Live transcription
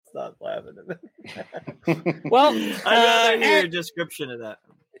Stop laughing at me. Well, I'd rather hear a description of that.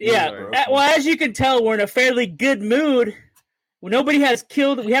 Yeah. Well, as you can tell, we're in a fairly good mood. Nobody has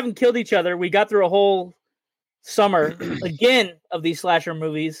killed. We haven't killed each other. We got through a whole summer again of these slasher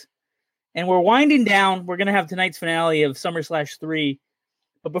movies, and we're winding down. We're gonna have tonight's finale of Summer/3.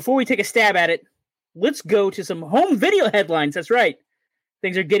 But before we take a stab at it, let's go to some home video headlines. That's right.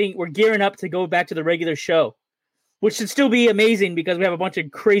 We're gearing up to go back to the regular show, which should still be amazing because we have a bunch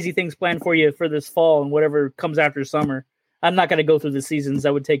of crazy things planned for you for this fall and whatever comes after summer. I'm not going to go through the seasons.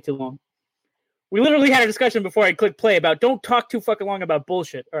 That would take too long. We literally had a discussion before I clicked play about don't talk too fucking long about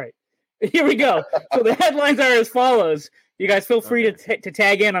bullshit. All right, here we go. So the headlines are as follows. You guys feel free to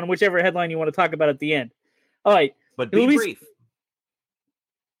tag in on whichever headline you want to talk about at the end. All right. But be brief.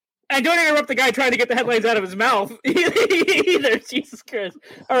 And don't interrupt the guy trying to get the headlines out of his mouth either. Jesus Christ.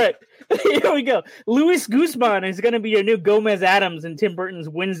 All right. Here we go. Luis Guzman is going to be your new Gomez Addams in Tim Burton's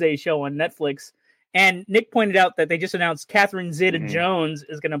Wednesday show on Netflix. And Nick pointed out that they just announced Catherine Zeta-Jones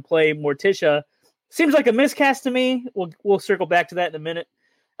is going to play Morticia. Seems like a miscast to me. We'll circle back to that in a minute.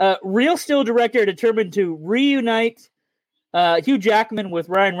 Real Steel director determined to reunite Hugh Jackman with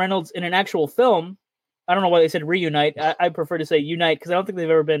Ryan Reynolds in an actual film. I don't know why they said reunite. I prefer to say unite because I don't think they've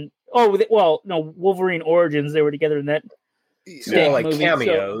ever been. Wolverine Origins. They were together in that. Like movie.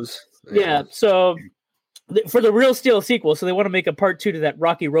 Cameos. So for the Real Steel sequel, so they want to make a part 2 to that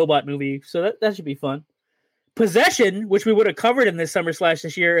Rocky Robot movie. So that should be fun. Possession, which we would have covered in this summer /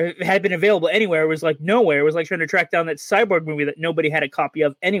 this year, had been available anywhere. It was like nowhere. It was like trying to track down that Cyborg movie that nobody had a copy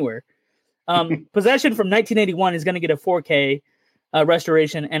of anywhere. Possession from 1981 is going to get a 4K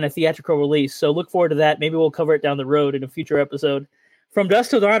restoration and a theatrical release. So look forward to that. Maybe we'll cover it down the road in a future episode. From Dusk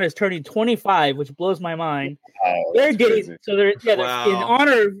Till Dawn is turning 25, which blows my mind. They're getting crazy. So they're in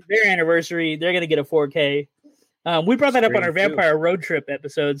honor of their anniversary, they're going to get a 4K. We brought that up on our Vampire Road Trip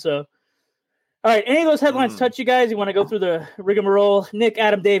episode. So, all right, any of those headlines touch you guys? You want to go through the rigmarole? Nick,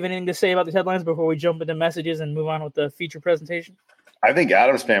 Adam, Dave, anything to say about these headlines before we jump into messages and move on with the feature presentation? I think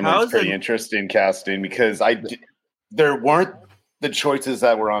Adam's family is pretty interesting casting because there weren't the choices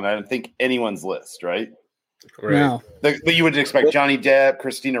that were on, I don't think, anyone's list, right? Right. No. But you would expect Johnny Depp,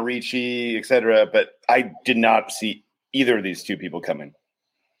 Christina Ricci, etc. But I did not see either of these two people coming.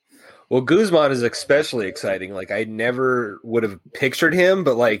 Well, Guzman is especially exciting. Like, I never would have pictured him,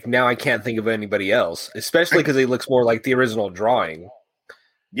 but like now I can't think of anybody else, especially because he looks more like the original drawing.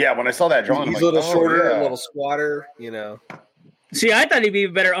 Yeah, when I saw that drawing, he's a little shorter, a little squatter, you know. See, I thought he'd be a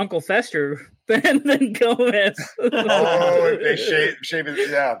better Uncle Fester than Gomez. If they shave it,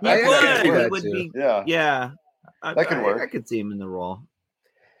 yeah. That would be, yeah. That could work. I could see him in the role.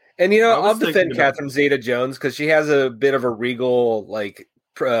 And, you know, I'll defend Catherine Zeta-Jones because she has a bit of a regal, like,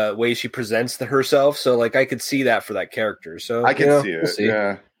 way she presents herself. So, like, I could see that for that character. So I can see it. We'll see.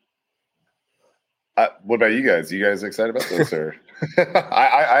 Yeah. What about you guys? You guys excited about this, or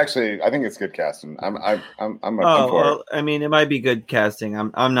I think it's good casting. I'm up for it. I mean, it might be good casting.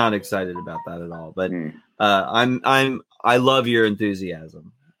 I'm not excited about that at all. But I love your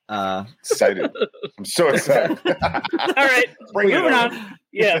enthusiasm. Excited. I'm so excited. All right, moving on.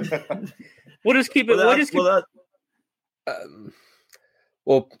 Yeah, we'll just keep it.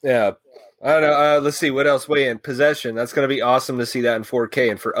 Yeah. I don't know. Let's see what else. Weigh in Possession. That's going to be awesome to see that in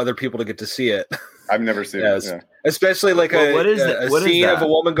 4K and for other people to get to see it. I've never seen it. Yeah. Especially like a scene of a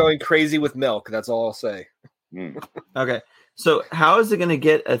woman going crazy with milk. That's all I'll say. Okay. So how is it going to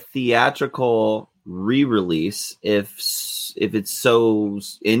get a theatrical re-release if it's so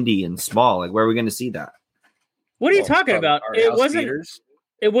indie and small? Like, where are we going to see that? What are you talking about? It wasn't. Theaters?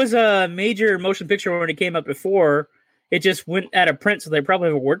 It was a major motion picture when it came up before. It just went out of print, so they probably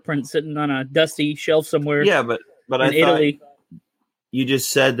have a word print sitting on a dusty shelf somewhere. Yeah, but in Italy. You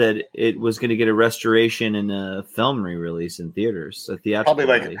just said that it was going to get a restoration and a film re-release in theaters. A theatrical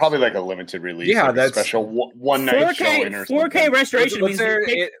probably like a limited release. Yeah, like that's special one night showing or something. 4K restoration means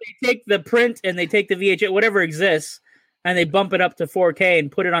they take the print and they take the VHS, whatever exists, and they bump it up to 4K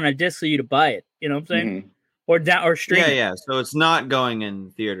and put it on a disc for you to buy it. You know what I'm saying? Mm-hmm. Or stream. Yeah. So it's not going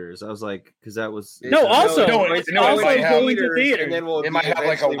in theaters. I was like, because that was it's also going to theaters. And then it might have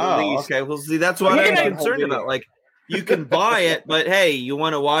like a release. Okay, well, see, that's what I'm concerned about. Like, you can buy it, but hey, you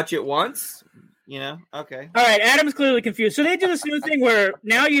want to watch it once? You know? Okay. All right. Adam's clearly confused. So they do this new thing where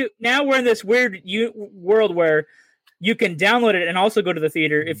now we're in this weird world where you can download it and also go to the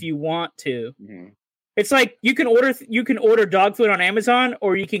theater if you want to. Mm-hmm. It's like you can order dog food on Amazon,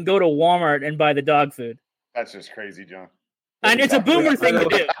 or you can go to Walmart and buy the dog food. That's just crazy, John. And it's a boomer thing to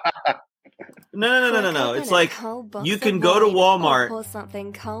do. No. It's like you can go to Walmart. Pour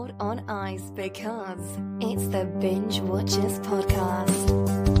something cold on ice because it's the Binge Watchers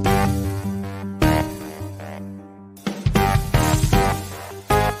podcast.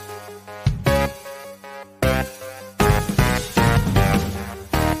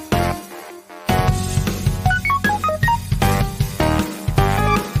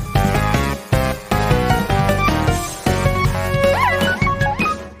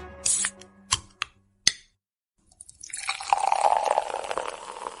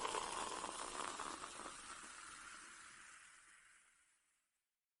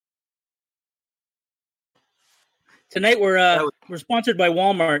 Tonight we're sponsored by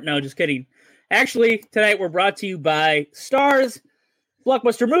Walmart. No, just kidding. Actually, tonight we're brought to you by Stars,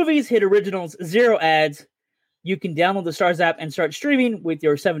 Blockbuster Movies, hit originals, 0 ads. You can download the Stars app and start streaming with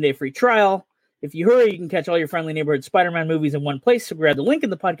your 7-day free trial. If you hurry, you can catch all your friendly neighborhood Spider-Man movies in one place. So grab the link in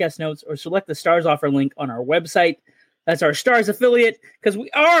the podcast notes or select the Stars offer link on our website. That's our Stars affiliate, because we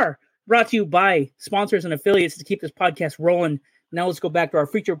are brought to you by sponsors and affiliates to keep this podcast rolling. Now let's go back to our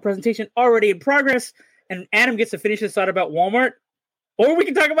feature presentation already in progress. And Adam gets to finish his thought about Walmart. Or we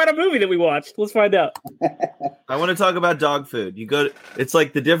can talk about a movie that we watched. Let's find out. I want to talk about dog food. It's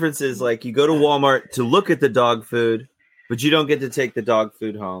like the difference is like you go to Walmart to look at the dog food, but you don't get to take the dog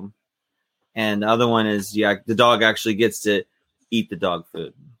food home. And the other one is, the dog actually gets to eat the dog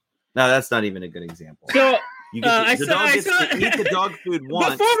food. No, that's not even a good example. So the dog gets to eat the dog food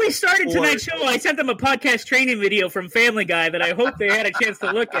once. Before we started tonight's show, I sent them a podcast training video from Family Guy that I hope they had a chance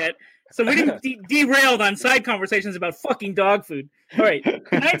to look at. So we didn't derailed on side conversations about fucking dog food. All right,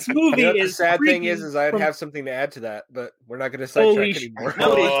 tonight's movie is. The sad thing is I'd have something to add to that, but we're not going to sidetrack anymore.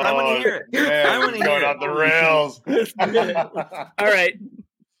 No, I want to hear it. I want to hear it. Going off the rails. All right.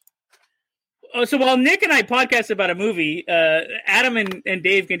 So while Nick and I podcast about a movie, Adam and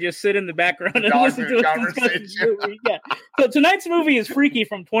Dave can just sit in the background and listen to us discuss the movie. Yeah. So tonight's movie is Freaky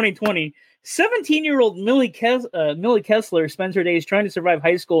from 2020. 17-year-old Millie Kessler spends her days trying to survive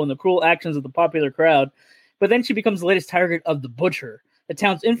high school and the cruel actions of the popular crowd, but then she becomes the latest target of the Butcher, the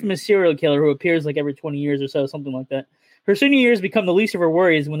town's infamous serial killer who appears like every 20 years or so, something like that. Her senior years become the least of her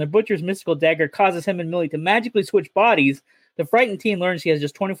worries when the Butcher's mystical dagger causes him and Millie to magically switch bodies. The frightened teen learns she has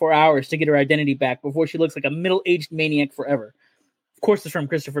just 24 hours to get her identity back before she looks like a middle-aged maniac forever. Of course, it's from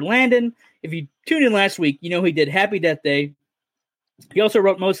Christopher Landon. If you tuned in last week, you know he did Happy Death Day. He also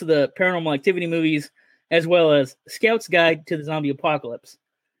wrote most of the Paranormal Activity movies, as well as Scout's Guide to the Zombie Apocalypse,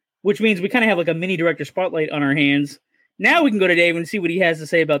 which means we kind of have like a mini director spotlight on our hands. Now we can go to Dave and see what he has to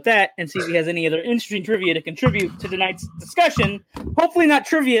say about that and see if he has any other interesting trivia to contribute to tonight's discussion. Hopefully not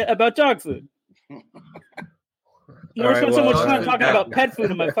trivia about dog food. Never spent so much time talking about pet food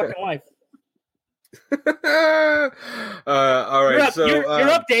in my fucking life. All right, you're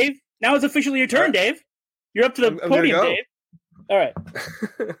up, Dave. Now it's officially your turn, Dave. You're up to the podium, Dave. All right.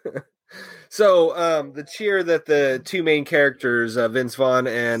 So the cheer that the two main characters, Vince Vaughn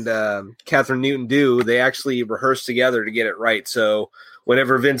and Catherine Newton, do, they actually rehearse together to get it right. So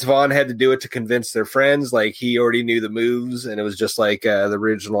whenever Vince Vaughn had to do it to convince their friends, like he already knew the moves, and it was just like the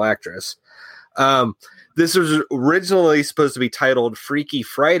original actress. This was originally supposed to be titled Freaky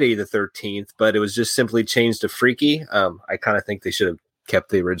Friday the 13th, but it was just simply changed to Freaky. I kind of think they should have kept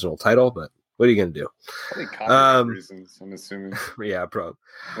the original title, but what are you going to do? Probably reasons, I'm assuming. Yeah, probably.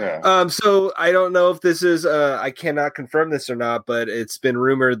 Yeah. So I don't know if this is, I cannot confirm this or not, but it's been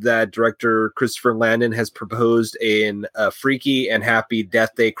rumored that director Christopher Landon has proposed in a Freaky and Happy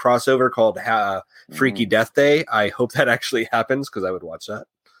Death Day crossover called Freaky Death Day. I hope that actually happens because I would watch that.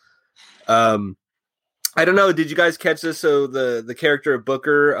 I don't know. Did you guys catch this? So the character of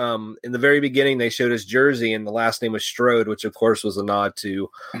Booker, in the very beginning, they showed his jersey, and the last name was Strode, which of course was a nod to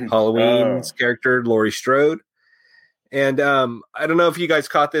Halloween's character, Laurie Strode. And I don't know if you guys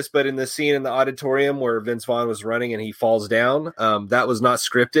caught this, but in the scene in the auditorium where Vince Vaughn was running and he falls down, that was not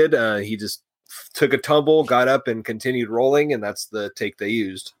scripted. He just took a tumble, got up, and continued rolling, and that's the take they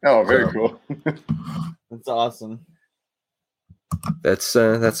used. Oh, very cool. That's awesome. That's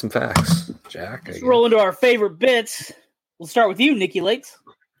some facts, Jack. Let's roll into our favorite bits. We'll start with you, Nikki Lates.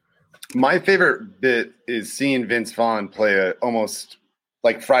 My favorite bit is seeing Vince Vaughn play almost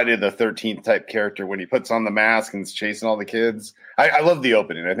like Friday the 13th type character when he puts on the mask and is chasing all the kids. I love the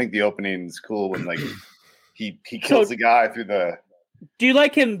opening. I think the opening is cool when like he kills the guy through the. Do you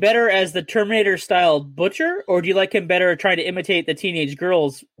like him better as the Terminator-style Butcher, or do you like him better trying to imitate the teenage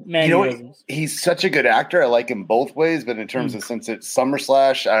girls' mannerisms? He's such a good actor. I like him both ways, but in terms of since it's Summer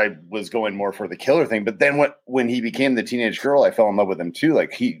Slash, I was going more for the killer thing. But then when he became the teenage girl, I fell in love with him too.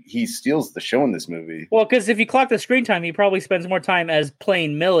 Like he steals the show in this movie. Well, because if you clock the screen time, he probably spends more time as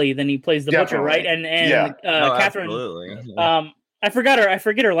playing Millie than he plays the Butcher, right? And Catherine, absolutely. I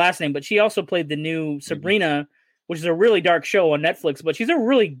forget her last name, but she also played the new Sabrina, which is a really dark show on Netflix, but she's a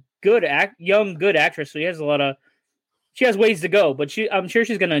really good good actress. So she has ways to go, but I'm sure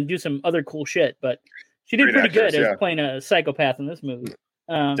she's going to do some other cool shit, but she did pretty good as playing a psychopath in this movie.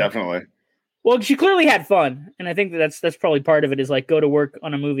 Definitely. Well, she clearly had fun. And I think that's probably part of it is like go to work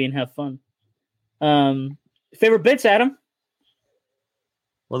on a movie and have fun. Favorite bits, Adam?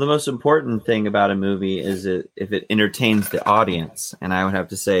 Well, the most important thing about a movie is if it entertains the audience. And I would have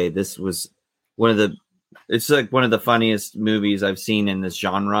to say this was it's like one of the funniest movies I've seen in this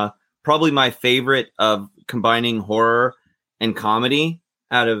genre. Probably my favorite of combining horror and comedy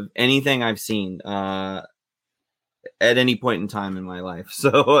out of anything I've seen at any point in time in my life.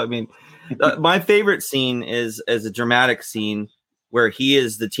 So, I mean, my favorite scene is a dramatic scene where he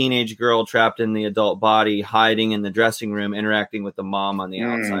is the teenage girl trapped in the adult body, hiding in the dressing room, interacting with the mom on the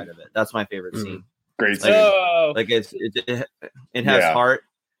outside of it. That's my favorite scene. Great scene. Like it has heart,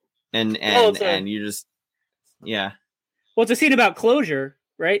 and you just Well, it's a scene about closure,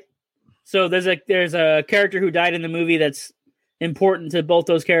 right? So there's a character who died in the movie that's important to both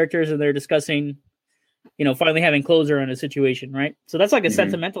those characters, and they're discussing, finally having closure on a situation, right? So that's like a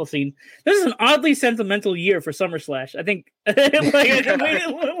sentimental scene. This is an oddly sentimental year for Summer Slash. I think. This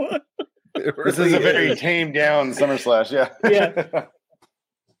is a very tamed down Summer Slash. Yeah. Yeah.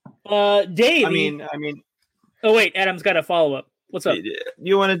 Dave. I mean. Oh wait, Adam's got a follow up. What's up?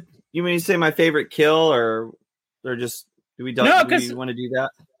 You want to say my favorite kill, or just do we want to do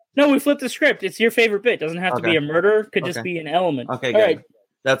that? No, we flipped the script. It's your favorite bit. Doesn't have to be a murder. Could just be an element. Okay, good. All right.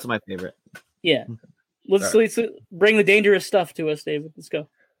 That's my favorite. Yeah. Let's bring the dangerous stuff to us, David. Let's go.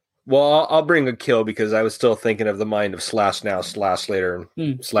 Well, I'll bring a kill because I was still thinking of the mind of slash now, slash later,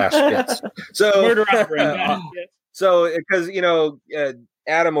 slash bits. So murder operating. So because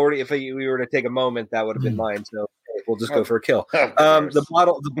Adam already, if we were to take a moment, that would have been mine. So we'll just go for a kill. The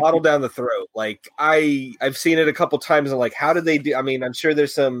bottle down the throat. Like I've seen it a couple times, and like, how did they do? I mean, I'm sure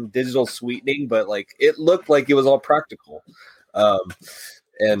there's some digital sweetening, but like it looked like it was all practical,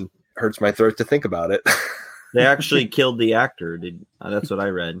 and hurts my throat to think about it. They actually killed the actor. That's what I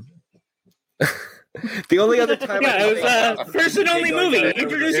read. The only other time, it was first and only movie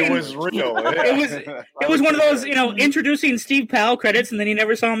introducing. It was real. It was one of those, introducing Steve Powell credits, and then you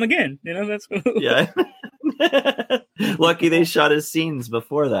never saw him again. That's yeah. Lucky they shot his scenes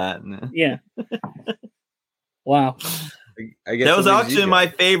before that. Yeah. Wow. I guess that was actually my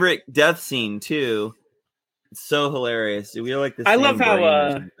favorite death scene too. It's so hilarious. We like the. I love how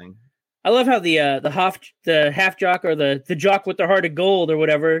the half jock, or the jock with the heart of gold or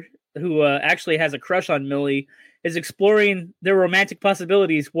whatever, who actually has a crush on Millie, is exploring their romantic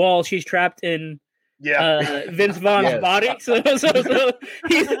possibilities while she's trapped in Vince Vaughn's body. So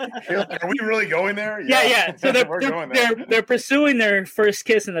he's, are we really going there? Yeah. So they're pursuing their first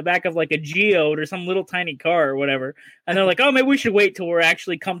kiss in the back of like a Geode or some little tiny car or whatever, and they're like, "Oh, maybe we should wait till we're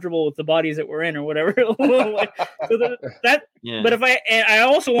actually comfortable with the bodies that we're in or whatever." But if I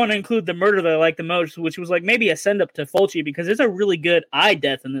also want to include the murder that I like the most, which was like maybe a send up to Fulci, because there's a really good eye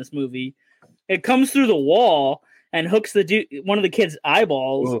death in this movie. It comes through the wall and hooks one of the kids'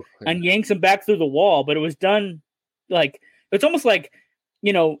 eyeballs and yanks him back through the wall. But it was done like, it's almost like,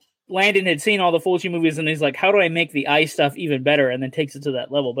 Landon had seen all the Fulci movies and he's like, how do I make the eye stuff even better? And then takes it to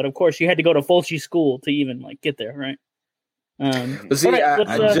that level. But of course you had to go to Fulci school to even like get there. Right. But see, I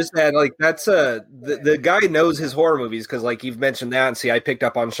just had like, that's the guy knows his horror movies. Cause like you've mentioned that, and see, I picked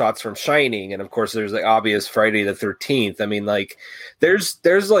up on shots from Shining, and of course there's the obvious Friday the 13th. I mean, like there's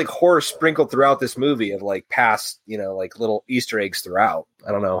like horror sprinkled throughout this movie of like past, like little Easter eggs throughout.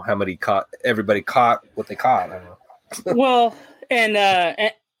 I don't know how many everybody caught what they caught. I don't know. Well,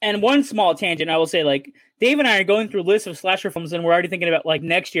 and one small tangent, I will say, like Dave and I are going through lists of slasher films, and we're already thinking about like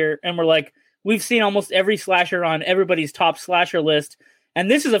next year, and we're like, we've seen almost every slasher on everybody's top slasher list. And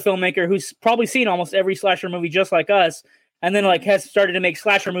this is a filmmaker who's probably seen almost every slasher movie just like us. And then like has started to make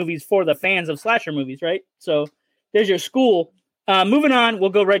slasher movies for the fans of slasher movies, right? So there's your school. Moving on, we'll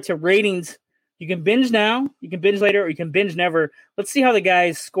go right to ratings. You can binge now, you can binge later, or you can binge never. Let's see how the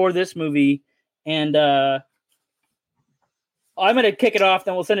guys score this movie. And I'm going to kick it off,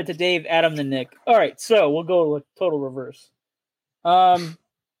 then we'll send it to Dave, Adam, then Nick. All right, so we'll go with total reverse.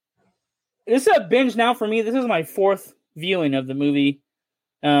 This is a binge now for me. This is my fourth viewing of the movie.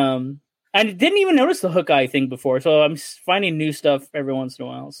 I didn't even notice the hook eye thing before, so I'm finding new stuff every once in a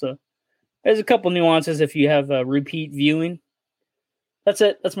while. So there's a couple nuances if you have a repeat viewing. That's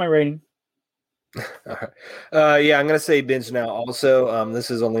it. That's my rating. Yeah, I'm going to say binge now also. This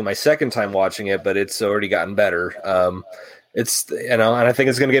is only my second time watching it, but it's already gotten better. It's, and I think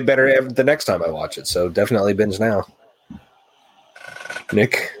it's going to get better the next time I watch it. So definitely binge now.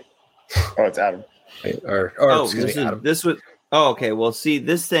 Nick? Oh, it's Adam. Excuse me, Adam. This was. Oh, okay. Well, see,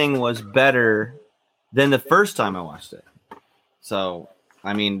 this thing was better than the first time I watched it. So,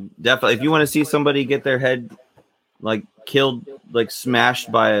 I mean, definitely, if you want to see somebody get their head like killed, like smashed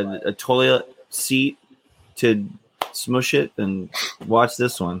by a toilet seat to smush it, then watch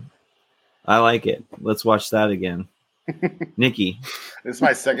this one. I like it. Let's watch that again. Nikki. This is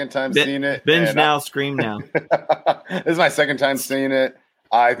my second time seeing it. Binge now, scream now. This is my second time seeing it.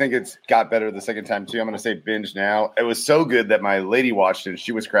 I think it's got better the second time too. I'm going to say binge now. It was so good that my lady watched it and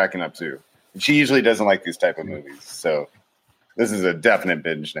she was cracking up too. She usually doesn't like these type of movies, so this is a definite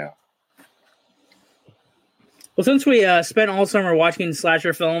binge now. Well, since we spent all summer watching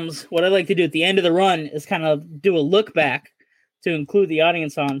slasher films, what I'd like to do at the end of the run is kind of do a look back to include the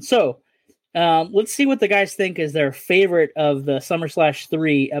audience on. So let's see what the guys think is their favorite of the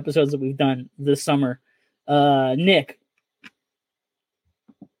Summer/3 episodes that we've done this summer. Nick.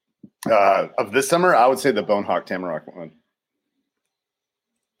 Of this summer, I would say the Bonehawk Tamarack one.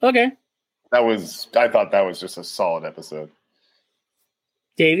 Okay. I thought that was just a solid episode.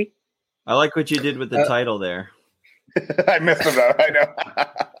 Davey? I like what you did with the title there. I missed it though. I know.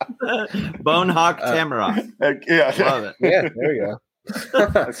 Bonehawk Tamarack. Yeah. Love it. Yeah, there you go.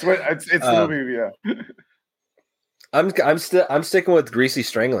 It's the movie, yeah. I'm sticking with Greasy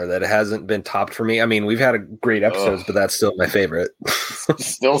Strangler. That hasn't been topped for me. I mean, we've had great episodes, but that's still my favorite.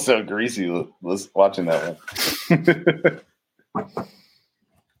 Still so greasy watching that one.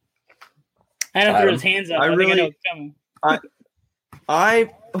 Adam threw his hands up. I think I know what's coming. I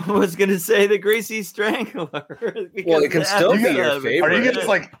was going to say the Greasy Strangler. Well, it can still be your favorite. Are you guys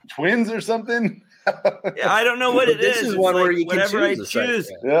like twins or something? Yeah, I don't know what it is. This is one where you can whatever I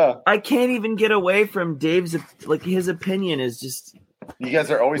choose. Yeah, I can't even get away from Dave's. Like his opinion is just. You guys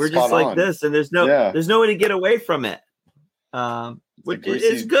are always. We're just like this, and there's no way to get away from it. Which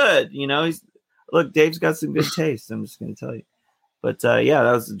is good, you know. Look, Dave's got some good taste. I'm just going to tell you. But yeah,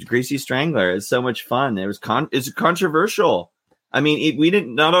 that was Greasy Strangler. It's so much fun. It's controversial. I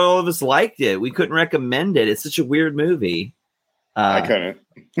mean, not all of us liked it. We couldn't recommend it. It's such a weird movie. I couldn't.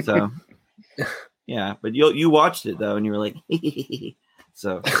 So, yeah, but you watched it though, and you were like,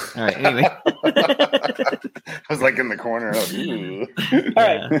 so. All right. Anyway, I was like in the corner. All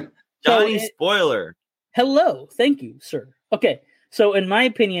right, Johnny. Spoiler. Hello, thank you, sir. Okay, so in my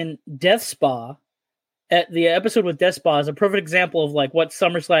opinion, Death Spa, the episode with Death Spa is a perfect example of like what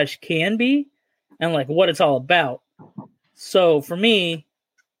Summer Slash can be, and like what it's all about. So for me,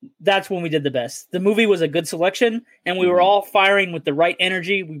 that's when we did the best. The movie was a good selection, and we were all firing with the right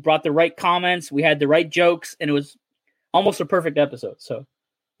energy. We brought the right comments. We had the right jokes, and it was almost a perfect episode. So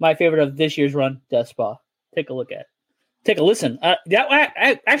my favorite of this year's run, Death Spa. Take a look at it. Take a listen.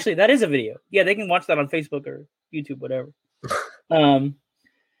 Actually, that is a video. Yeah, they can watch that on Facebook or YouTube, whatever.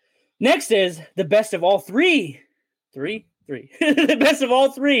 Next is the best of all three. The best of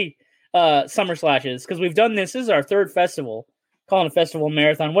all three Summer Slashes, because we've done this. This is our third festival, calling a festival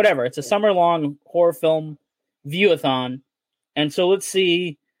marathon, whatever. It's a summer-long horror film view-a-thon. And so let's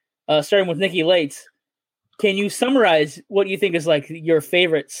see, starting with Nikki Lates, can you summarize what you think is like your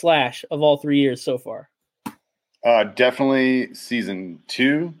favorite slash of all 3 years so far? Definitely season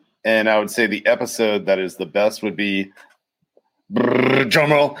 2. And I would say the episode that is the best would be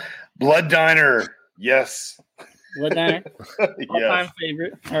drumroll, Blood Diner. Yes. Blood Diner? All-time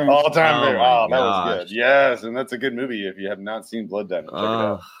favorite. Right. All-time favorite. Oh, that was good. Yes, and that's a good movie if you have not seen Blood Diner. Check it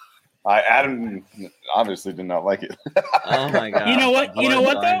out. Adam obviously did not like it. Oh, my God. You know what?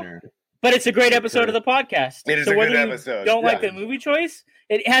 Though? But it's a great episode of the podcast. It is a good episode. Don't like the movie choice?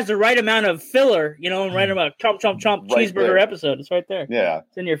 It has the right amount of filler, and right about chomp, cheeseburger episode. It's right there. Yeah.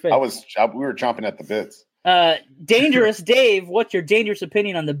 It's in your face. We were chomping at the bits. Dangerous Dave, what's your dangerous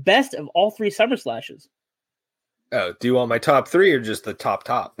opinion on the best of all 3 Summer Slashes? Oh, do you want my top 3 or just the top?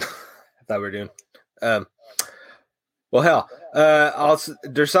 I thought we were doing. Well, hell,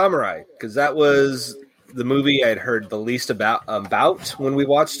 Der Samurai, because that was the movie I'd heard the least about when we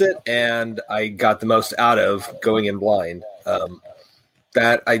watched it, and I got the most out of going in blind.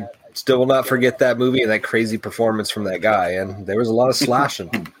 That I still will not forget that movie and that crazy performance from that guy, and there was a lot of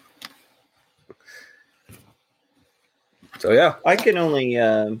slashing. So yeah, I can only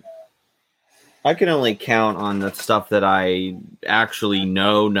count on the stuff that I actually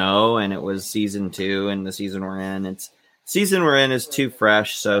know, and it was season 2 and the season we're in. Season we're in is too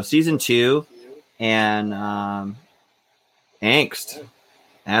fresh, so season 2 and Angst.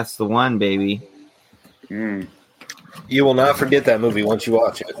 That's the one, baby. You will not forget that movie once you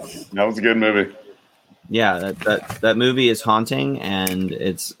watch it. That was a good movie. Yeah, that movie is haunting, and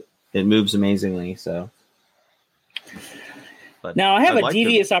it moves amazingly. So. But now I have a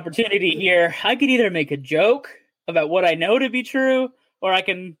devious opportunity here. I could either make a joke about what I know to be true, or I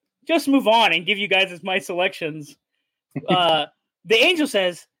can just move on and give you guys my selections. The angel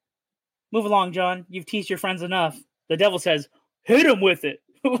says, "Move along, John. You've teased your friends enough." The devil says, "Hit him with it."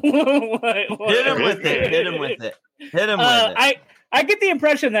 Hit him with it. I get the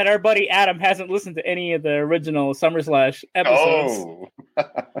impression that our buddy Adam hasn't listened to any of the original Summer Slash episodes. Oh.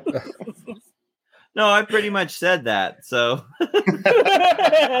 No, I pretty much said that. So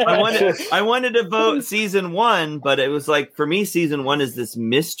I wanted to vote season 1, but it was like for me, season 1 is this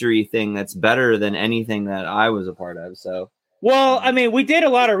mystery thing that's better than anything that I was a part of. So, well, I mean, we did a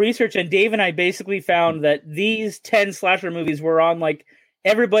lot of research, and Dave and I basically found that these 10 slasher movies were on like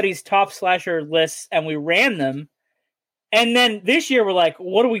everybody's top slasher lists, and we ran them. And then this year we're like,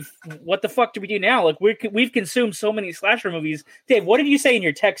 what the fuck do we do now? Like we've consumed so many slasher movies. Dave, what did you say in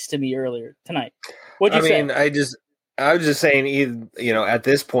your text to me earlier tonight? What'd you say? I was just saying, at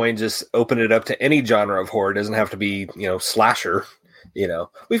this point, just open it up to any genre of horror. It doesn't have to be, slasher.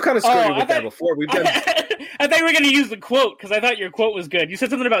 We've kind of skirted with that before. We've done. I thought you were going to use the quote because I thought your quote was good. You said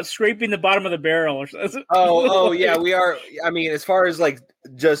something about scraping the bottom of the barrel or something. Oh yeah, we are. I mean, as far as like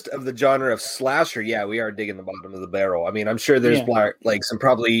just of the genre of slasher, yeah, we are digging the bottom of the barrel. I mean, I'm sure there's like some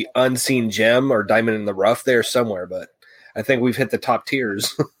probably unseen gem or diamond in the rough there somewhere, but I think we've hit the top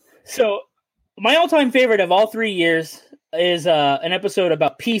tiers. So, my all-time favorite of all 3 years is an episode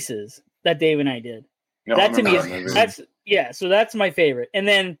about Pieces that Dave and I did. No, that to me is so that's my favorite. And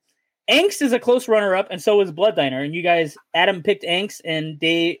then Angst is a close runner-up, and so is Blood Diner. And you guys, Adam picked Angst, and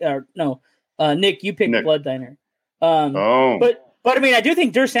Nick, you picked Blood Diner. But I mean, I do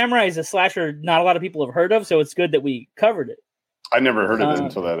think Der Samurai is a slasher not a lot of people have heard of, so it's good that we covered it. I never heard of it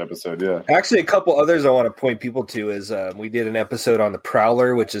until that episode. Yeah, actually, a couple others I want to point people to is we did an episode on The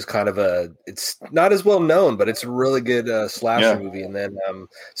Prowler, which is kind of it's not as well known, but it's a really good slasher movie. And then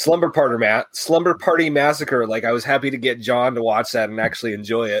Slumber Party Massacre. Like, I was happy to get John to watch that and actually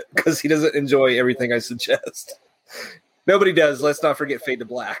enjoy it because he doesn't enjoy everything I suggest. Nobody does. Let's not forget Fade to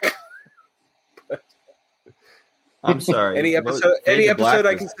Black. I'm sorry. Any episode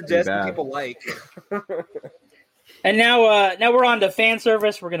I can suggest that people like. And now we're on to fan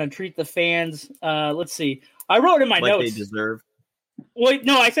service. We're going to treat the fans. Let's see. I wrote in my notes. They deserve. Well,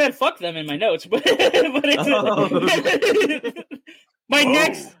 no, I said fuck them in my notes, but my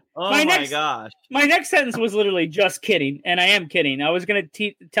next sentence was literally just kidding, and I am kidding. I was going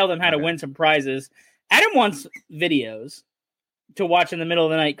to tell them how to win some prizes. Adam wants videos to watch in the middle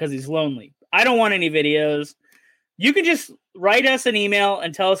of the night because he's lonely. I don't want any videos. You can just write us an email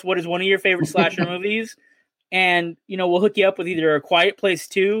and tell us what is one of your favorite slasher movies. And, we'll hook you up with either a Quiet Place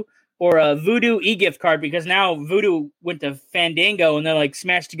 2 or a Vudu e-gift card because now Vudu went to Fandango and they're like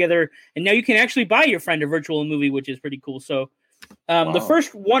smashed together. And now you can actually buy your friend a virtual movie, which is pretty cool. So the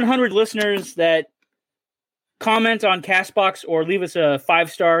first 100 listeners that comment on CastBox or leave us a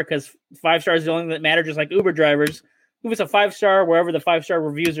 5-star, because 5 stars is the only thing that matter, just like Uber drivers, leave us a 5-star wherever the 5-star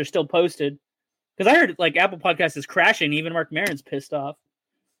reviews are still posted. Because I heard like Apple Podcasts is crashing. Even Mark Maron's pissed off.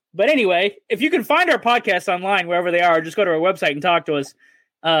 But anyway, if you can find our podcasts online, wherever they are, just go to our website and talk to us.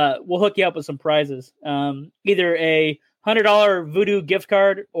 We'll hook you up with some prizes. Either a $100 Vudu gift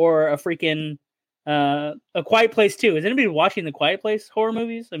card or a freaking A Quiet Place 2. Is anybody watching the Quiet Place horror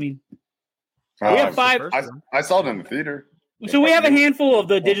movies? I mean, we have 5. I saw it in the theater. So we have a handful of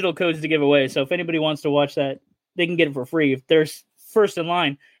the digital codes to give away. So if anybody wants to watch that, they can get it for free if they're first in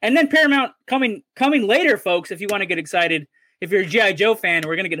line. And then Paramount coming later, folks, if you want to get excited. If you're a G.I. Joe fan,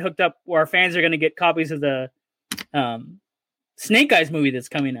 we're going to get hooked up, or our fans are going to get copies of the Snake Eyes movie that's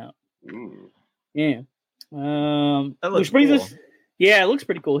coming out. Ooh. Yeah. That looks which brings cool. us, yeah, it looks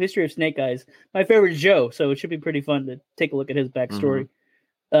pretty cool. History of Snake Eyes. My favorite is Joe, so it should be pretty fun to take a look at his backstory.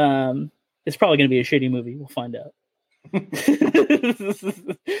 Mm-hmm. It's probably going to be a shitty movie. We'll find out. Vote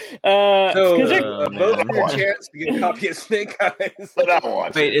for your chance to get a copy of Snake Eyes.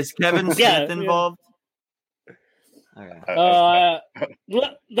 Wait, is Kevin Smith involved? Okay. All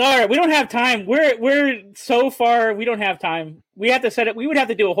right, we don't have time. We're so far. We don't have time. We have to set it. We would have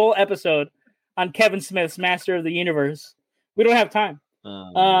to do a whole episode on Kevin Smith's Master of the Universe. We don't have time.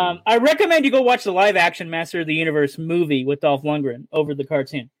 I recommend you go watch the live action Master of the Universe movie with Dolph Lundgren over the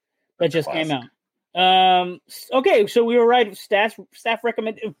cartoon that just came out. Okay, so we were right. Staff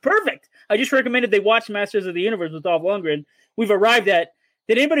recommended. Perfect. I just recommended they watch Masters of the Universe with Dolph Lundgren. We've arrived at.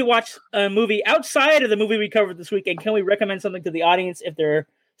 Did anybody watch a movie outside of the movie we covered this week? And can we recommend something to the audience if they're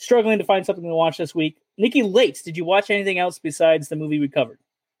struggling to find something to watch this week? Nikki Lates, did you watch anything else besides the movie we covered?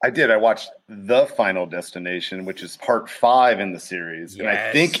 I did. I watched The Final Destination, which is part 5 in the series.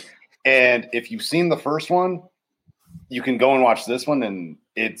 Yes. And if you've seen the first one, you can go and watch this one. And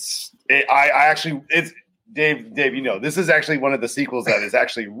it's Dave, this is actually one of the sequels that is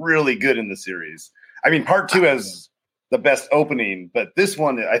actually really good in the series. I mean, part 2 has the best opening, but this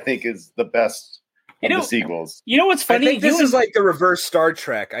one I think is the best of the sequels. You know what's funny? I think this is like the reverse Star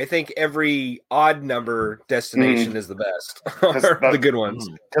Trek. I think every odd number destination is the best, the good ones.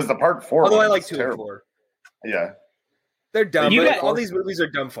 Because the part 4, although I like 2 and 4. Yeah, they're dumb. But all these movies are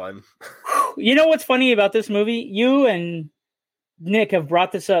dumb fun. You know what's funny about this movie? You and Nick have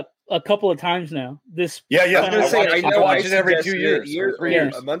brought this up a couple of times now. This Yeah. I was gonna say, I know watch I it every 2 suggested years, or 3 Yeah.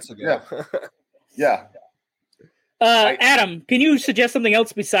 years. months ago. Yeah. Adam, can you suggest something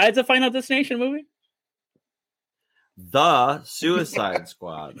else besides a Final Destination movie? The Suicide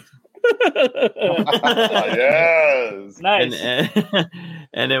Squad. Yes. Nice.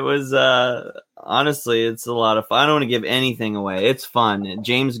 And it was honestly, it's a lot of fun. I don't want to give anything away. It's fun.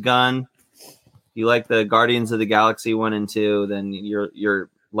 James Gunn. If you like the Guardians of the Galaxy 1 and 2, then you're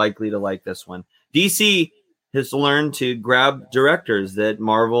likely to like this one. DC has learned to grab directors that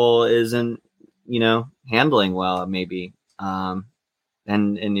Marvel isn't, handling well, maybe. And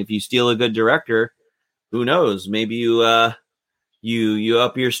if you steal a good director, who knows? Maybe you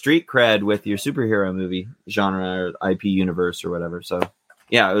up your street cred with your superhero movie genre or IP universe or whatever. So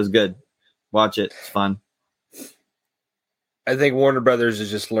yeah, it was good. Watch it. It's fun. I think Warner Brothers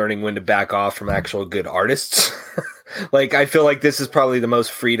is just learning when to back off from actual good artists. Like, I feel like this is probably the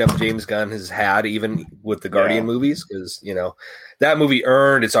most freedom James Gunn has had, even with the Guardian movies, because, that movie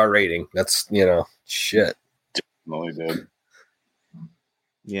earned its R rating. That's, shit. Definitely did.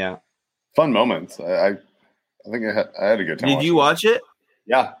 Yeah. Fun moments. I think I had a good time. Did you watch it?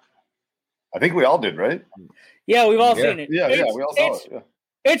 Yeah. I think we all did, right? Yeah, we've all seen it. Yeah, we all saw it. Yeah.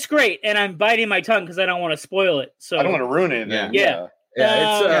 It's great, and I'm biting my tongue because I don't want to spoil it. So I don't want to ruin it. Yeah. Yeah,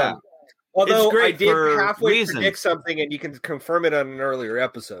 it's although It's great I did for halfway reasons. predict something, and you can confirm it on an earlier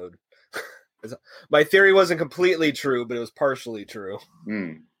episode. My theory wasn't completely true, but it was partially true.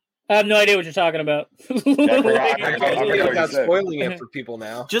 I have no idea what you're talking about. I'm spoiling it for people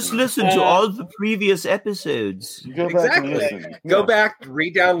now. Just listen to all the previous episodes. You go back and Exactly. listen. Go back,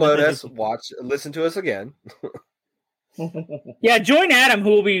 re-download us, listen to us again. Yeah, join Adam, who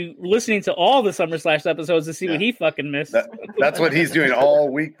will be listening to all the Summer Slash episodes to see what he fucking missed. That's what he's doing all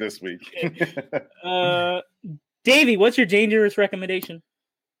week this week. Davey, what's your dangerous recommendation?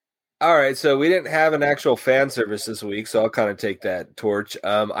 All right, so we didn't have an actual fan service this week, so I'll kind of take that torch.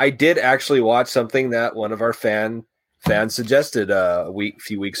 I did actually watch something that one of our fans suggested a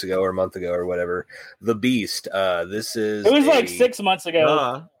few weeks ago or a month ago or whatever. The Beast. This is It was like 6 months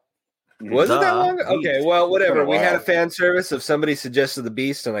ago. Was it that long? Beast. Okay, well, whatever. It's been a We had a while. fan service of somebody suggested The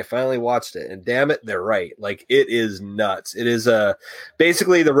Beast, and I finally watched it. And damn it, they're right. Like, it is nuts. It is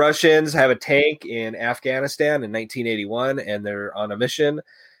basically the Russians have a tank in Afghanistan in 1981, and they're on a mission.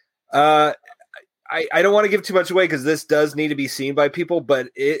 I don't want to give too much away because this does need to be seen by people, but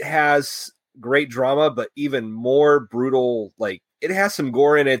it has great drama, but even more brutal. Like, it has some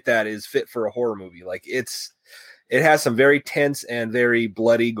gore in it that is fit for a horror movie. Like, it has some very tense and very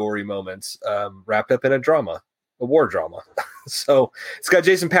bloody, gory moments wrapped up in a war drama. So it's got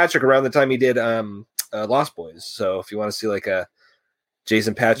Jason Patrick around the time he did Lost Boys. So if you want to see like a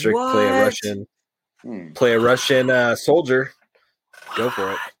Jason Patrick play a Russian soldier, go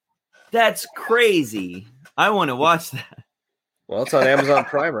for it. That's crazy. I want to watch that. Well, it's on Amazon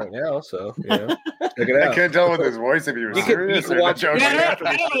Prime right now, so check it I out. can't tell with his voice if he was serious can or watch joking. Yeah,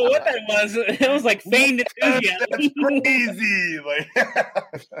 I don't know what that was. It was like feigned enthusiasm. That's crazy. Like,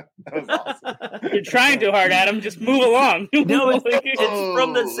 that was awesome. You're trying too hard, Adam. Just move along. No, it's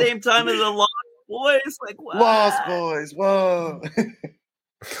from the same time as the Lost Boys. Like, wow. Lost Boys. Whoa.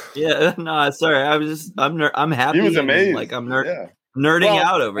 Yeah, no, sorry. I'm happy. He was and, amazed. like I'm Yeah. nerding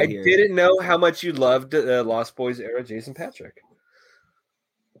out over I here. didn't know how much you loved Lost Boys era Jason Patrick.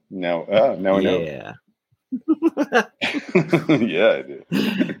 No, no, Yeah. Yeah, I do.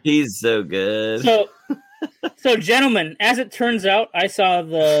 He's so good. So, gentlemen, as it turns out, I saw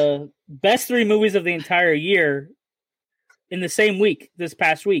the best 3 movies of the entire year in the same week, this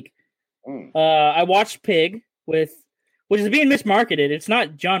past week. I watched Pig, which is being mismarketed. It's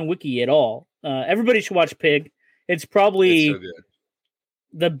not John Wicky at all. Everybody should watch Pig. It's probably It's so good.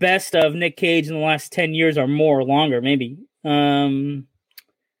 the best of Nick Cage in the last 10 years or more, or longer, maybe.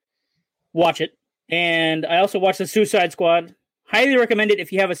 Watch it. And I also watched The Suicide Squad. Highly recommend it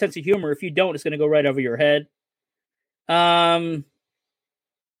if you have a sense of humor. If you don't, it's going to go right over your head. Because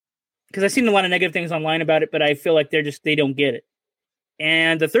I've seen a lot of negative things online about it, but I feel like they don't get it.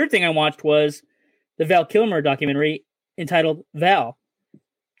 And the third thing I watched was the Val Kilmer documentary entitled Val.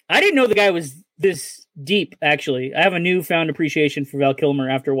 I didn't know the guy was this deep, actually. I have a newfound appreciation for Val Kilmer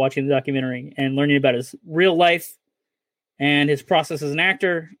after watching the documentary and learning about his real life and his process as an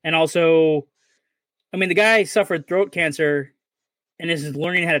actor. And also, I mean, the guy suffered throat cancer and is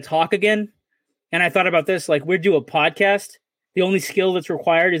learning how to talk again. And I thought about this, like, we do a podcast. The only skill that's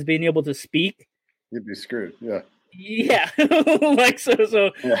required is being able to speak. You'd be screwed. Yeah. Yeah, like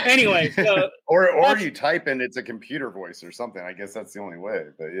so. Yeah. Anyway, or you type in it's a computer voice or something. I guess that's the only way.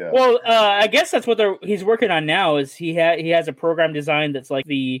 But yeah. well, I guess that's what he's working on now. Is he has a program designed that's like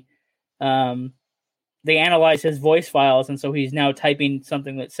they analyze his voice files, and so he's now typing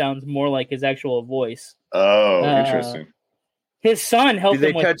something that sounds more like his actual voice. Oh, interesting. His son helped Did they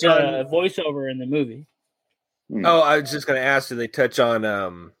him with touch on- voiceover in the movie. Oh, I was just going to ask, did they touch on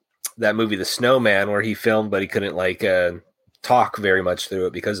that movie, The Snowman, where he filmed, but he couldn't talk very much through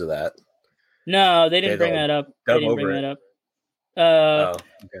it because of that? No, they didn't They bring don't that up. dub They didn't over bring it. that up.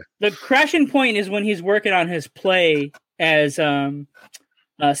 Okay. The crashing point is when he's working on his play as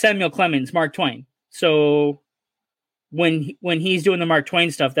Samuel Clemens, Mark Twain. So when he's doing the Mark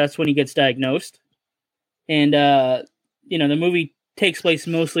Twain stuff, that's when he gets diagnosed. And the movie takes place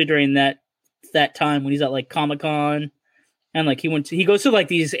mostly during that time when he's at like Comic-Con, and like he goes to like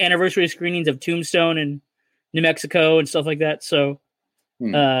these anniversary screenings of Tombstone in New Mexico and stuff like that. So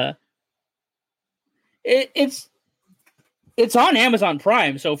it's on Amazon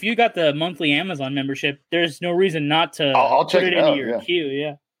Prime. So if you got the monthly Amazon membership, there's no reason not to I'll check put it it into out, your yeah.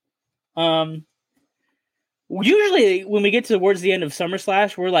 queue. Yeah. Usually when we get towards the end of Summer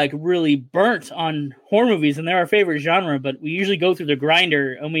Slash, we're like really burnt on horror movies, and they're our favorite genre, but we usually go through the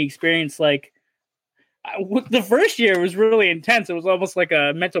grinder and we experience like the first year was really intense. It was almost like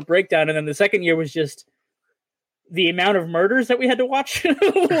a mental breakdown. And then the second year was just the amount of murders that we had to watch.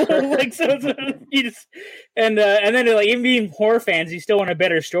 Like, so you just, and then like even being horror fans, you still want a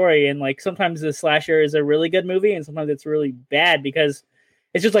better story. And like, sometimes the slasher is a really good movie and sometimes it's really bad because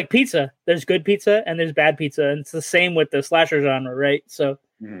it's just like pizza. There's good pizza and there's bad pizza. And it's the same with the slasher genre, right? So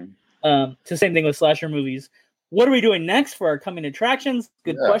it's the same thing with slasher movies. What are we doing next for our coming attractions?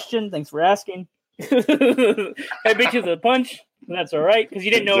 Good question. Thanks for asking. I beat you to the punch. That's all right, because you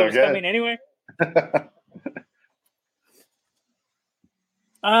didn't know it was coming anyway.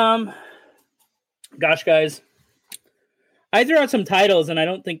 Gosh, guys. I threw out some titles, and I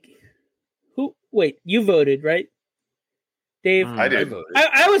don't think... Wait, you voted, right? Dave? I did.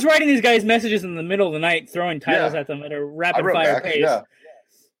 I was writing these guys messages in the middle of the night, throwing titles at them at a rapid-fire pace. Yeah.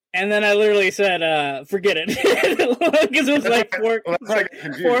 And then I literally said, forget it. Because it was like 4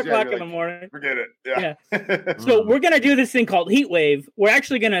 o'clock in the morning. Forget it. Yeah. So we're going to do this thing called Heat Wave. We're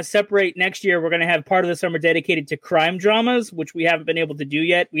actually going to separate next year. We're going to have part of the summer dedicated to crime dramas, which we haven't been able to do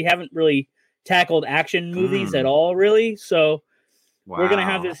yet. We haven't really tackled action movies at all, really. So we're going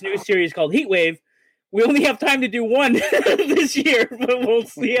to have this new series called Heat Wave. We only have time to do one this year, but we'll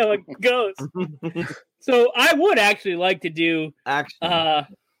see how it goes. So I would actually like to do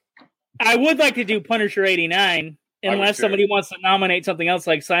I would like to do Punisher 89, unless somebody wants to nominate something else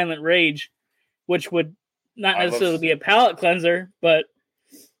like Silent Rage, which would not necessarily be a palate cleanser, but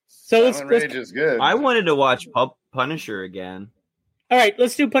so Silent Rage is good. I wanted to watch Punisher again. All right,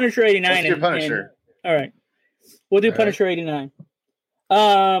 let's do Punisher 89. Let's do Punisher. All right, we'll do Punisher 89.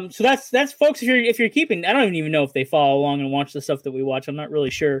 So that's folks. If you're keeping, I don't even know if they follow along and watch the stuff that we watch. I'm not really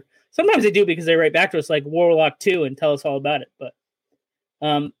sure. Sometimes they do because they write back to us like Warlock 2 and tell us all about it. But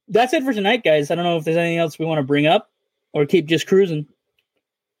that's it for tonight, guys. I don't know if there's anything else we want to bring up or keep just cruising.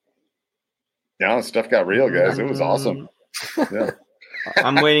 Yeah, stuff got real, guys. It was awesome. Yeah.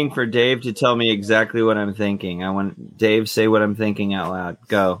 I'm waiting for Dave to tell me exactly what I'm thinking. I want Dave say what I'm thinking out loud.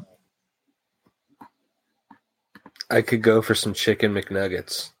 Go. I could go for some chicken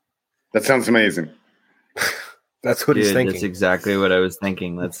McNuggets. That sounds amazing. That's what he's thinking. That's exactly what I was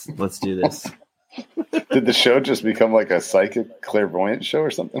thinking. Let's do this. Did the show just become like a psychic clairvoyant show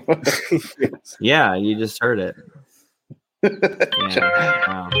or something? Yeah, you just heard it. Yeah.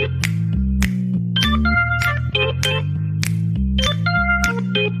 Wow.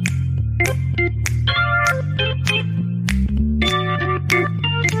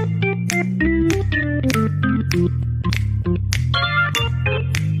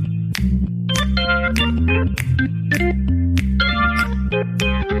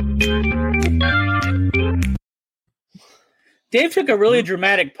 Dave took a really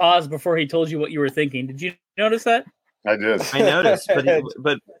dramatic pause before he told you what you were thinking. Did you notice that? I did. I noticed,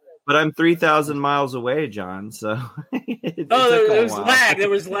 but I'm 3,000 miles away, John. So there was lag. There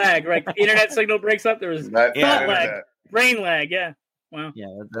was lag. Right, the internet signal breaks up. There was thought lag, brain lag. Yeah. Wow. Yeah,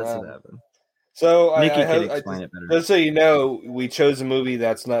 that's what happened. So Nikki can explain it better. Just so you know, we chose a movie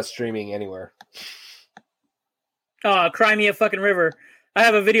that's not streaming anywhere. Oh, cry me a fucking river. I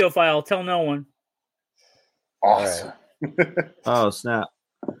have a video file. Tell no one. Awesome. Oh, snap.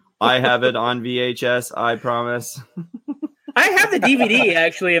 I have it on VHS, I promise. I have the DVD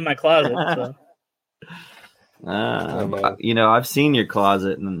actually in my closet. So. I've seen your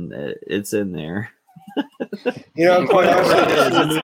closet and it's in there. You know, quite honestly,